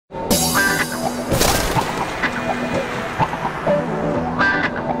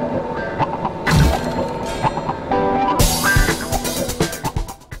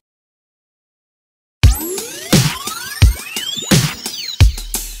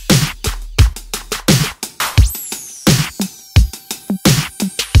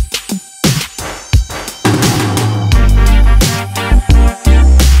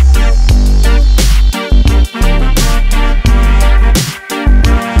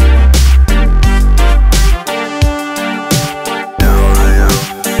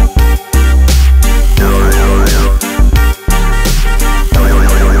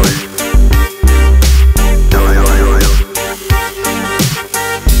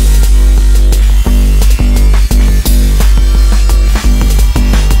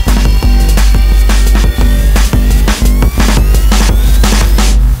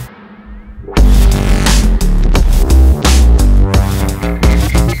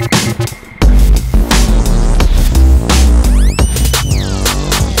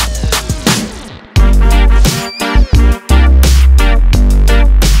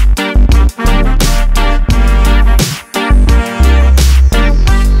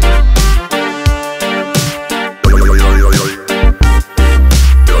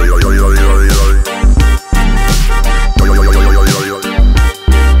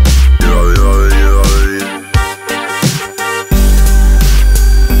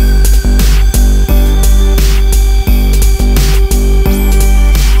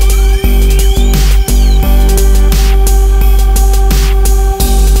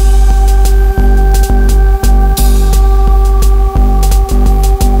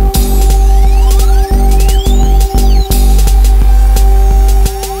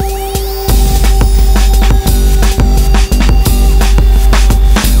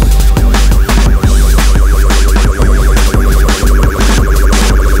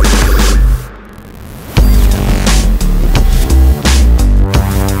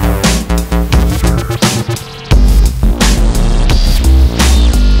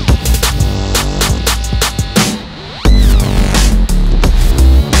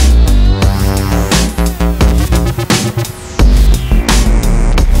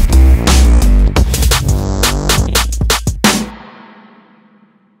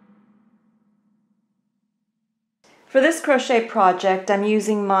this crochet project, I'm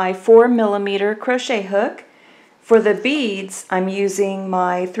using my 4mm crochet hook. For the beads, I'm using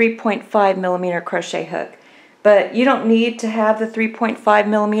my 3.5mm crochet hook. But you don't need to have the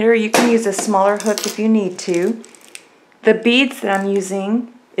 3.5mm. You can use a smaller hook if you need to. The beads that I'm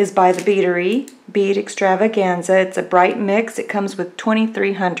using is by the Beadery, Bead Extravaganza. It's a bright mix. It comes with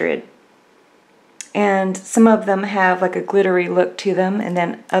 2,300. And some of them have like a glittery look to them, and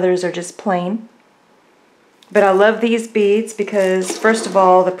then others are just plain. But I love these beads because, first of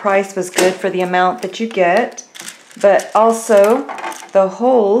all, the price was good for the amount that you get, but also the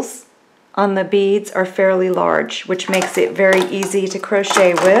holes on the beads are fairly large, which makes it very easy to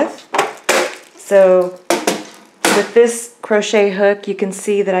crochet with. So with this crochet hook, you can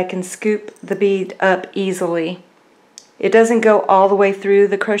see that I can scoop the bead up easily. It doesn't go all the way through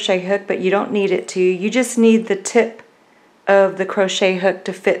the crochet hook, but you don't need it to. You just need the tip of the crochet hook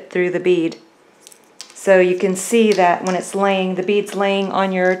to fit through the bead. So you can see that when it's laying, the bead's laying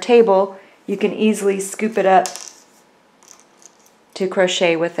on your table, you can easily scoop it up to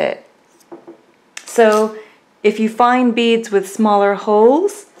crochet with it. So if you find beads with smaller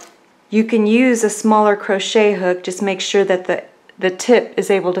holes, you can use a smaller crochet hook. Just make sure that the tip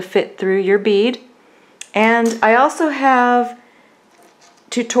is able to fit through your bead. And I also have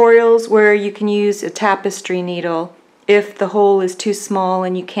tutorials where you can use a tapestry needle if the hole is too small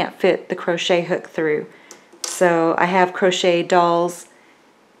and you can't fit the crochet hook through. So I have crochet dolls,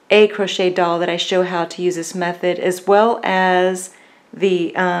 a crochet doll that I show how to use this method, as well as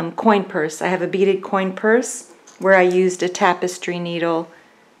the coin purse. I have a beaded coin purse where I used a tapestry needle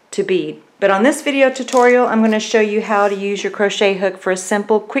to bead. But on this video tutorial, I'm going to show you how to use your crochet hook for a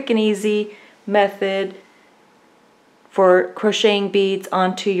simple, quick and easy method for crocheting beads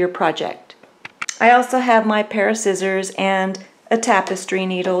onto your project. I also have my pair of scissors and a tapestry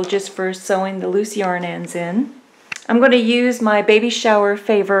needle just for sewing the loose yarn ends in. I'm going to use my baby shower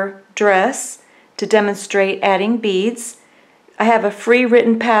favor dress to demonstrate adding beads. I have a free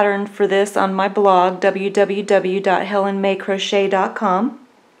written pattern for this on my blog, www.HelenMayCrochet.com.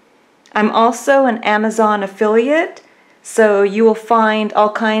 I'm also an Amazon affiliate, so you will find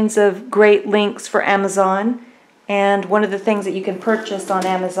all kinds of great links for Amazon. And one of the things that you can purchase on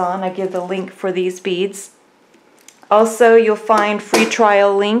Amazon, I give the link for these beads. Also, you'll find free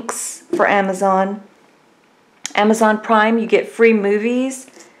trial links for Amazon. Amazon Prime, you get free movies,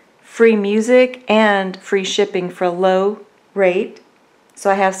 free music, and free shipping for a low rate. So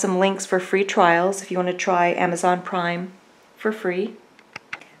I have some links for free trials if you want to try Amazon Prime for free.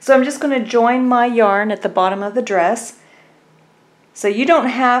 So I'm just going to join my yarn at the bottom of the dress. So you don't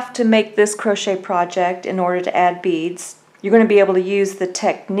have to make this crochet project in order to add beads. You're going to be able to use the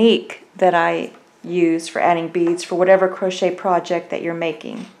technique that I use for adding beads for whatever crochet project that you're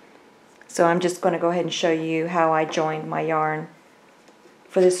making. So I'm just going to go ahead and show you how I joined my yarn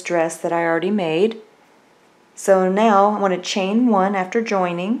for this dress that I already made. So now I'm going to chain one after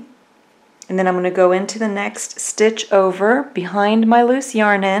joining, and then I'm going to go into the next stitch over behind my loose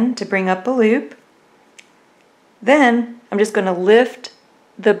yarn end to bring up a loop. Then I'm just going to lift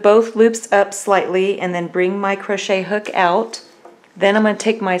both loops up slightly and then bring my crochet hook out. Then I'm going to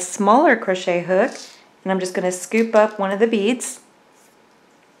take my smaller crochet hook and I'm just going to scoop up one of the beads.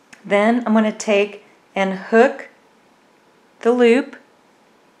 Then I'm going to take and hook the loop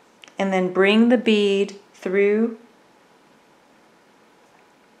and then bring the bead through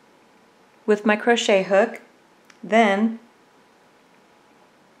with my crochet hook. Then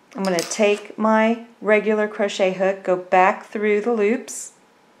I'm going to take my regular crochet hook, go back through the loops,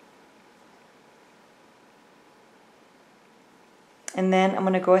 and then I'm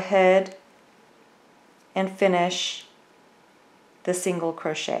going to go ahead and finish the single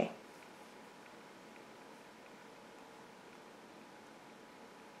crochet.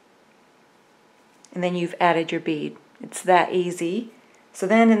 And then you've added your bead. It's that easy. So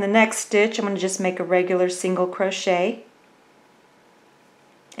then in the next stitch I'm going to just make a regular single crochet.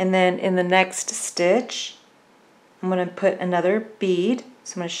 And then in the next stitch I'm going to put another bead.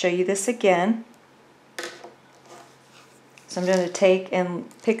 So I'm going to show you this again. So I'm going to take and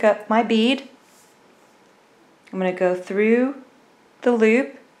pick up my bead. I'm going to go through the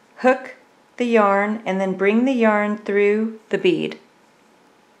loop, hook the yarn, and then bring the yarn through the bead.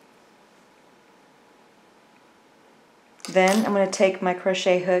 Then I'm going to take my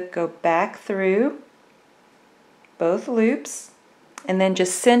crochet hook, go back through both loops, and then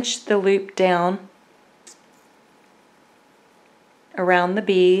just cinch the loop down around the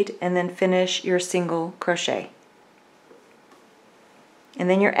bead and then finish your single crochet. And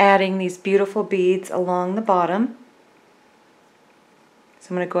then you're adding these beautiful beads along the bottom.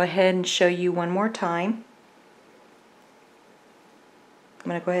 So I'm going to go ahead and show you one more time. I'm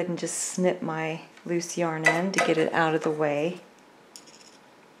going to go ahead and just snip my loose yarn end to get it out of the way.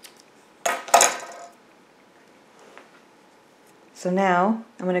 So now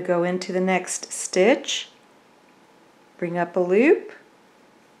I'm going to go into the next stitch, bring up a loop.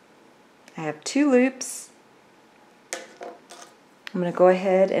 I have 2 loops. I'm going to go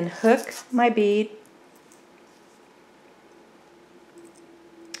ahead and hook my bead.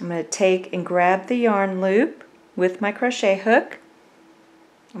 I'm going to take and grab the yarn loop with my crochet hook.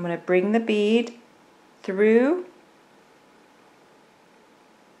 I'm going to bring the bead through,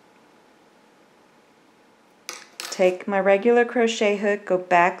 take my regular crochet hook, go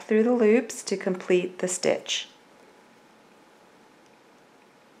back through the loops to complete the stitch.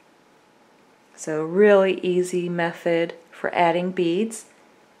 So really easy method for adding beads.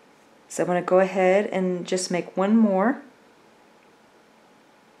 So I'm going to go ahead and just make one more.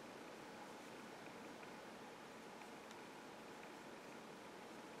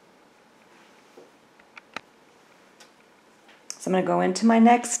 So I'm going to go into my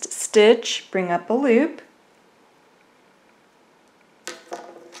next stitch, bring up a loop.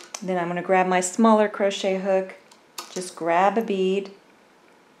 Then I'm going to grab my smaller crochet hook, just grab a bead,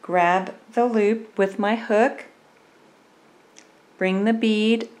 grab the loop with my hook, bring the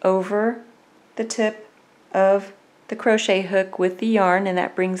bead over the tip of the crochet hook with the yarn, and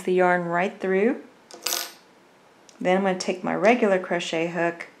that brings the yarn right through. Then I'm going to take my regular crochet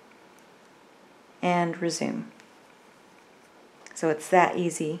hook and resume. So it's that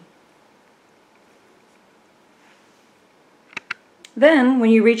easy. Then when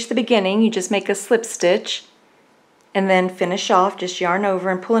you reach the beginning, you just make a slip stitch and then finish off, just yarn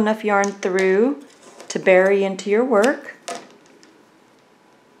over and pull enough yarn through to bury into your work.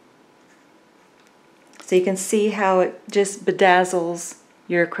 So you can see how it just bedazzles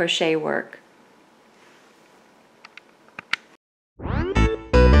your crochet work.